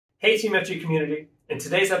Hey TMFG community, in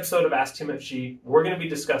today's episode of Ask TMFG, we're going to be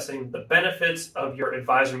discussing the benefits of your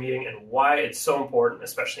advisor meeting and why it's so important,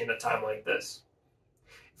 especially in a time like this.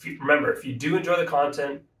 Remember, if you do enjoy the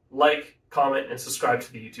content, like, comment, and subscribe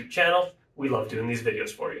to the YouTube channel. We love doing these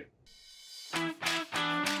videos for you.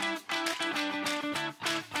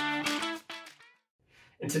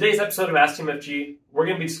 In today's episode of Ask TMFG, we're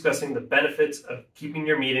going to be discussing the benefits of keeping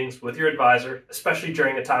your meetings with your advisor, especially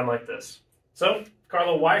during a time like this. So,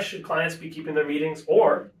 Carlo, why should clients be keeping their meetings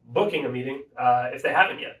or booking a meeting if they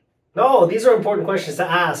haven't yet? No, these are important questions to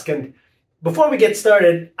ask. And before we get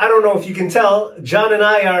started, I don't know if you can tell, John and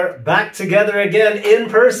I are back together again in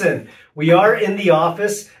person. We are in the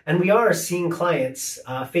office and we are seeing clients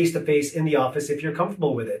face-to-face in the office if you're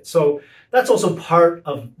comfortable with it. So that's also part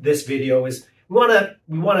of this video is we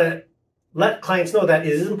want to let clients know that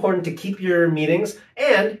it is important to keep your meetings,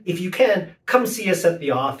 and if you can, come see us at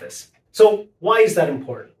the office. So why is that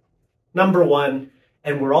important? Number one,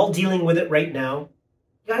 and we're all dealing with it right now,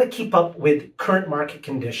 you got to keep up with current market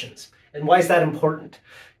conditions. And why is that important?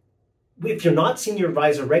 If you're not seeing your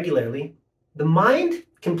advisor regularly, the mind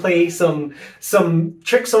can play some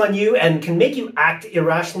tricks on you and can make you act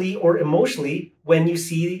irrationally or emotionally when you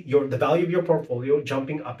see the value of your portfolio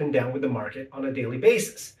jumping up and down with the market on a daily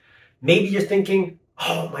basis. Maybe you're thinking,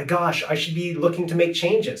 oh my gosh, I should be looking to make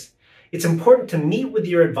changes. It's important to meet with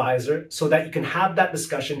your advisor so that you can have that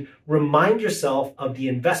discussion, remind yourself of the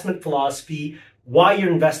investment philosophy, why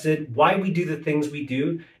you're invested, why we do the things we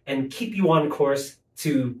do, and keep you on course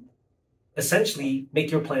to essentially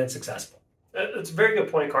make your plan successful. That's a very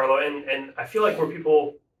good point, Carlo. And I feel like where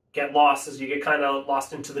people get lost is you get kind of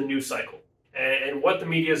lost into the news cycle. And what the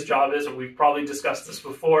media's job is, and we've probably discussed this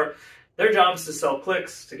before, their job is to sell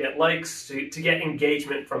clicks, to get likes, to get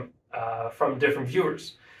engagement from different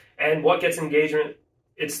viewers. And what gets engagement?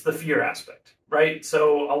 It's the fear aspect, right?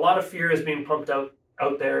 So a lot of fear is being pumped out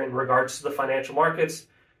there in regards to the financial markets.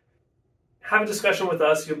 Have a discussion with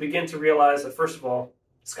us. You'll begin to realize that, first of all,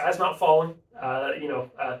 the sky's not falling.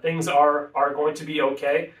 Things are going to be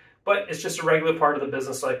okay, but it's just a regular part of the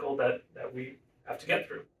business cycle that we have to get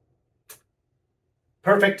through.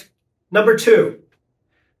 Perfect. Number two,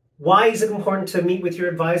 why is it important to meet with your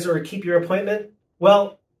advisor or keep your appointment?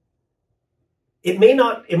 Well, it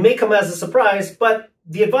may come as a surprise, but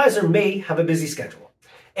the advisor may have a busy schedule.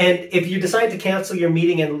 And if you decide to cancel your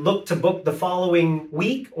meeting and look to book the following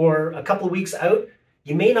week or a couple of weeks out,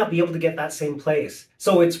 you may not be able to get that same place.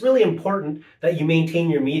 So it's really important that you maintain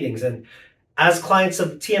your meetings. And as clients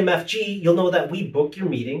of TMFG, you'll know that we book your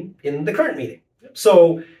meeting in the current meeting.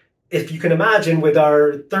 So if you can imagine, with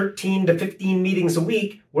our 13 to 15 meetings a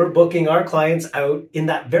week, we're booking our clients out in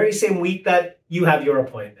that very same week that you have your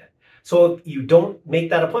appointment. So if you don't make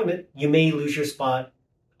that appointment, you may lose your spot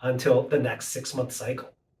until the next 6-month cycle.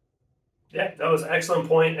 Yeah, that was an excellent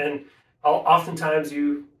point. And oftentimes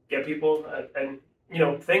you get people, and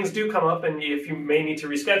things do come up, and if you may need to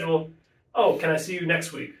reschedule, oh, can I see you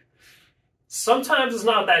next week? Sometimes it's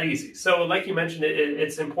not that easy. So like you mentioned,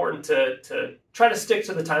 it's important to try to stick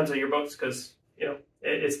to the times that you're booked, because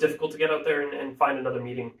it's difficult to get out there and find another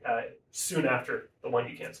meeting soon after the one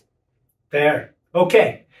you cancel. Fair.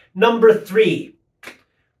 Okay. Number three,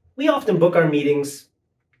 we often book our meetings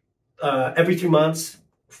every 3 months,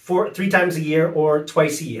 3 times a year, or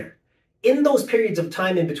twice a year. In those periods of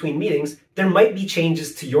time in between meetings, there might be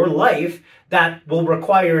changes to your life that will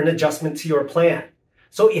require an adjustment to your plan.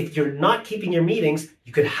 So if you're not keeping your meetings,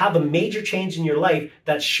 you could have a major change in your life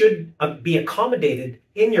that should be accommodated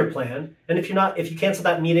in your plan. And if you cancel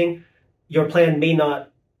that meeting, your plan may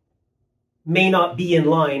not be in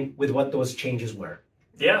line with what those changes were.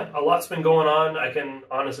 Yeah, a lot's been going on. I can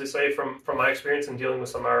honestly say from my experience in dealing with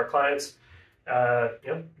some of our clients,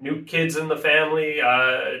 new kids in the family,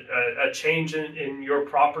 a change in your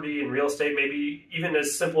property and real estate, maybe even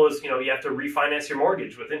as simple as, you have to refinance your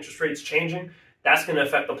mortgage with interest rates changing. That's going to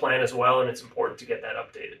affect the plan as well, and it's important to get that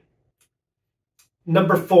updated.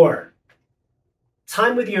 Number four,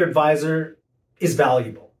 time with your advisor is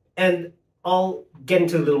valuable. And I'll get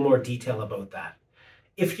into a little more detail about that.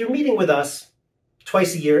 If you're meeting with us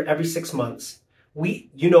twice a year, every 6 months,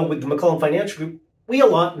 with the McClelland Financial Group, we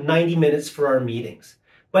allot 90 minutes for our meetings.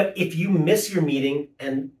 But if you miss your meeting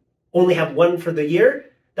and only have one for the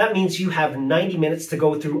year, that means you have 90 minutes to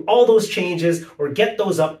go through all those changes or get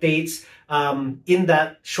those updates in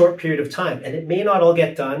that short period of time. And it may not all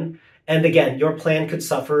get done. And again, your plan could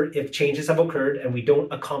suffer if changes have occurred and we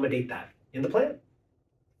don't accommodate that in the plan.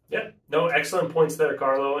 Yeah, no, excellent points there,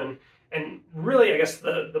 Carlo. And really, I guess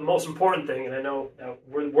the most important thing, and I know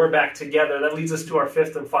we're back together, that leads us to our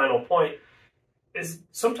fifth and final point. is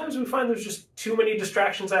sometimes we find there's just too many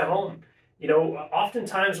distractions at home. You know,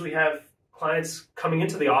 oftentimes we have clients coming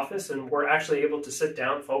into the office and we're actually able to sit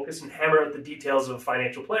down, focus, and hammer out the details of a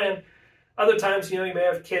financial plan. Other times, you know, you may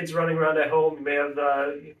have kids running around at home. You may have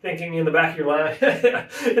thinking in the back of your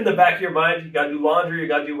mind, you got to do laundry, you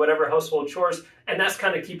got to do whatever household chores, and that's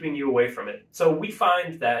kind of keeping you away from it. So we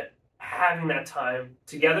find that having that time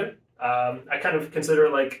together, I kind of consider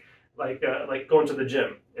like going to the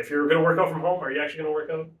gym. If you're going to work out from home, are you actually going to work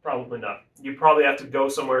out? Probably not. You probably have to go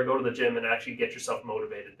somewhere, go to the gym, and actually get yourself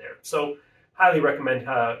motivated there. So highly recommend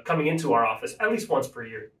coming into our office at least once per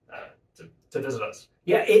year to visit us.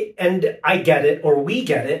 Yeah, and I get it, or we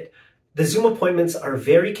get it. The Zoom appointments are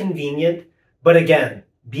very convenient, but again,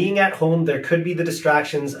 being at home, there could be the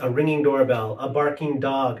distractions, a ringing doorbell, a barking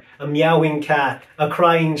dog, a meowing cat, a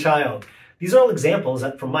crying child. These are all examples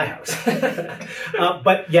from my house.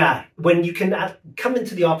 But yeah, when you can come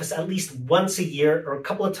into the office at least once a year or a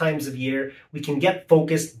couple of times a year, we can get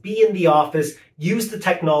focused, be in the office, use the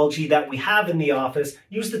technology that we have in the office,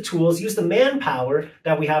 use the tools, use the manpower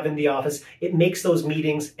that we have in the office. It makes those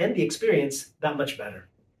meetings and the experience that much better.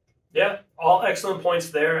 Yeah, all excellent points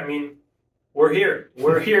there. I mean, we're here.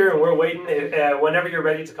 We're here and we're waiting. Whenever you're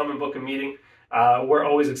ready to come and book a meeting, we're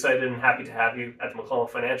always excited and happy to have you at the McClelland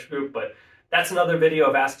Financial Group. But that's another video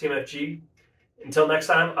of Ask TMFG. Until next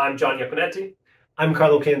time, I'm John Iaconetti. I'm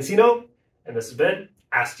Carlo Cancino. And this has been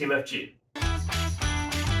Ask TMFG.